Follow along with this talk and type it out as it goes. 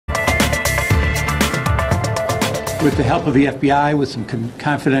With the help of the FBI, with some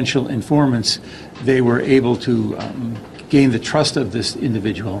confidential informants, they were able to gain the trust of this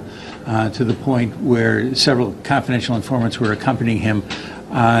individual to the point where several confidential informants were accompanying him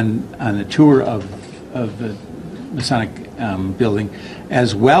on a tour of the Masonic building,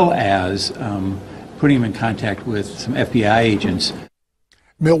 as well as putting him in contact with some FBI agents.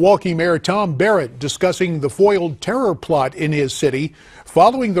 Milwaukee Mayor Tom Barrett discussing the foiled terror plot in his city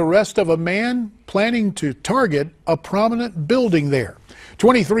following the arrest of a man planning to target a prominent building there.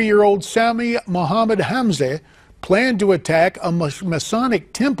 23-year-old Sami Mohammed Hamzeh planned to attack a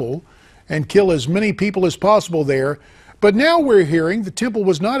Masonic temple and kill as many people as possible there. But now we're hearing the temple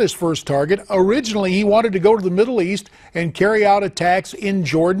was not his first target. Originally, he wanted to go to the Middle East and carry out attacks in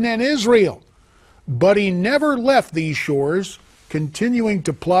Jordan and Israel. But he never left these shores, continuing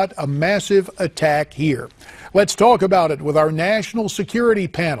to plot a massive attack here. Let's talk about it with our national security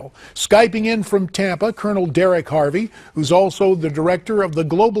panel. Skyping in from Tampa, Colonel Derek Harvey, who's also the director of the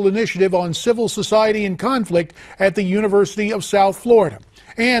Global Initiative on Civil Society and Conflict at the University of South Florida.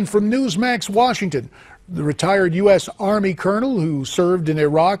 And from Newsmax, Washington, the retired U.S. Army colonel who served in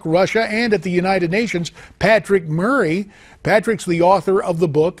Iraq, Russia, and at the United Nations, Patrick Murray. Patrick's the author of the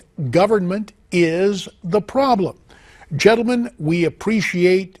book, Government is the Problem. Gentlemen, we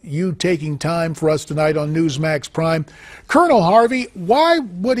appreciate you taking time for us tonight on Newsmax Prime. Colonel Harvey, why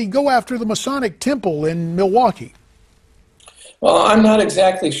would he go after the Masonic Temple in Milwaukee? Well, I'm not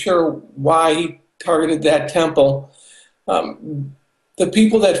exactly sure why he targeted that temple. The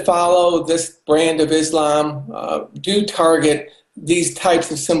people that follow this brand of Islam do target these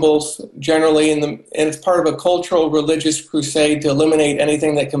types of symbols generally, and it's part of a cultural religious crusade to eliminate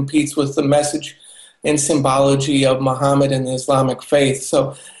anything that competes with the message and symbology of Muhammad and the Islamic faith.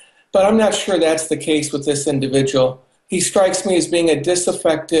 But I'm not sure that's the case with this individual. He strikes me as being a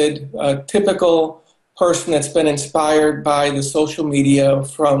disaffected, typical person that's been inspired by the social media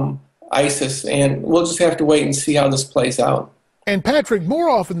from ISIS, and we'll just have to wait and see how this plays out. And Patrick, more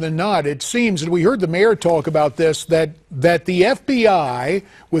often than not, it seems, and we heard the mayor talk about this, that the FBI,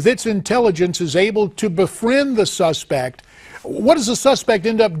 with its intelligence, is able to befriend the suspect. What does the suspect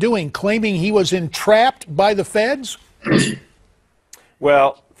end up doing? Claiming he was entrapped by the feds?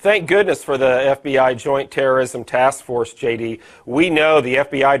 Well, thank goodness for the FBI Joint Terrorism Task Force, JD. We know the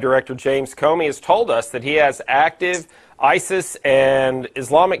FBI Director James Comey has told us that he has active ISIS and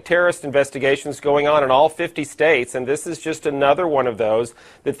Islamic terrorist investigations going on in all 50 states, and this is just another one of those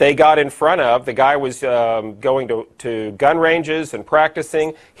that they got in front of. The guy was going to gun ranges and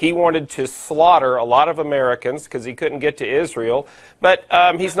practicing. He wanted to slaughter a lot of Americans because he couldn't get to Israel, but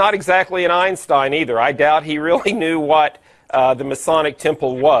he's not exactly an Einstein either. I doubt he really knew what the Masonic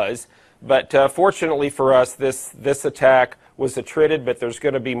Temple was, but fortunately for us, this attack was attrited, but there's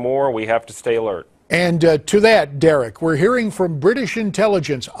going to be more. We have to stay alert. And to that, Derek, we're hearing from British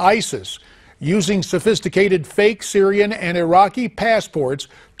intelligence, ISIS, using sophisticated fake Syrian and Iraqi passports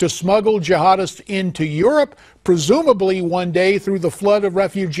to smuggle jihadists into Europe, presumably one day through the flood of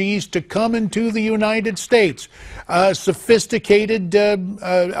refugees to come into the United States. Sophisticated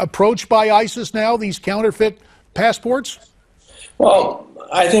approach by ISIS now, these counterfeit passports? Well,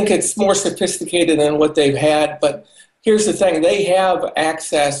 I think it's more sophisticated than what they've had, but here's the thing. They have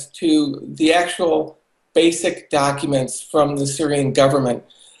access to the actual basic documents from the Syrian government.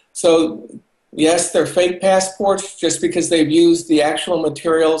 So, yes, they're fake passports just because they've used the actual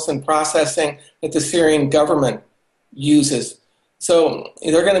materials and processing that the Syrian government uses. So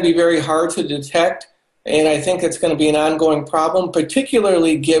they're going to be very hard to detect, and I think it's going to be an ongoing problem,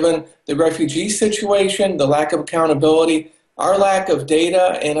 particularly given the refugee situation, the lack of accountability, our lack of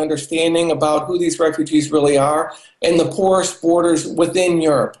data and understanding about who these refugees really are, and the porous borders within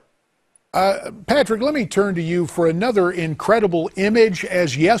Europe. Patrick, let me turn to you for another incredible image.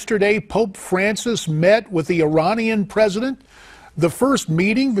 As yesterday, Pope Francis met with the Iranian president. The first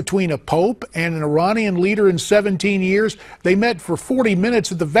meeting between a pope and an Iranian leader in 17 years. They met for 40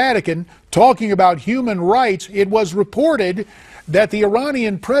 minutes at the Vatican talking about human rights. It was reported that the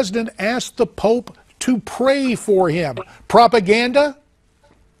Iranian president asked the pope to pray for him. Propaganda?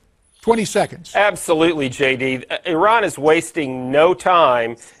 20 seconds. Absolutely, JD. Iran is wasting no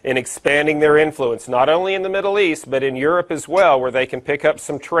time in expanding their influence, not only in the Middle East, but in Europe as well, where they can pick up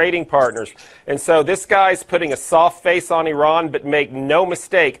some trading partners. And so this guy's putting a soft face on Iran, but make no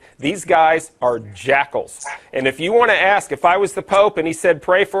mistake, these guys are jackals. And if you want to ask, if I was the Pope and he said,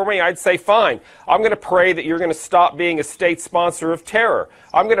 pray for me, I'd say, fine. I'm going to pray that you're going to stop being a state sponsor of terror.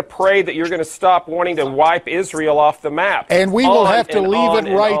 I'm going to pray that you're going to stop wanting to wipe Israel off the map. And we will have to leave it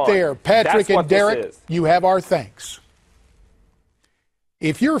right there. Patrick and Derek, you have our thanks.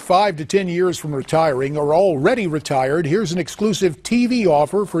 If you're 5 to 10 years from retiring or already retired, here's an exclusive TV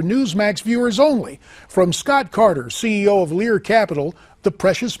offer for Newsmax viewers only from Scott Carter, CEO of Lear Capital, the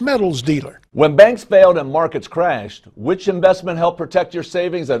precious metals dealer. When banks failed and markets crashed, which investment helped protect your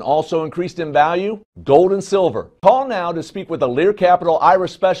savings and also increased in value? Gold and silver. Call now to speak with a Lear Capital IRA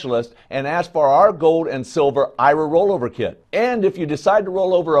specialist and ask for our gold and silver IRA rollover kit. And if you decide to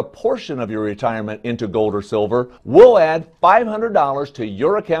roll over a portion of your retirement into gold or silver, we'll add $500 to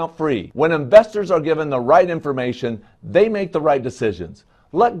your account free. When investors are given the right information, they make the right decisions.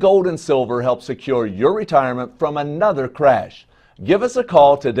 Let gold and silver help secure your retirement from another crash. Give us a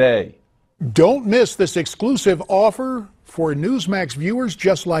call today. Don't miss this exclusive offer for Newsmax viewers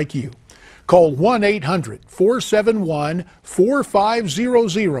just like you. Call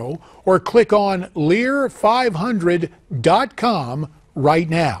 1-800-471-4500 or click on Lear500.com right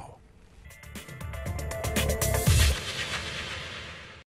now.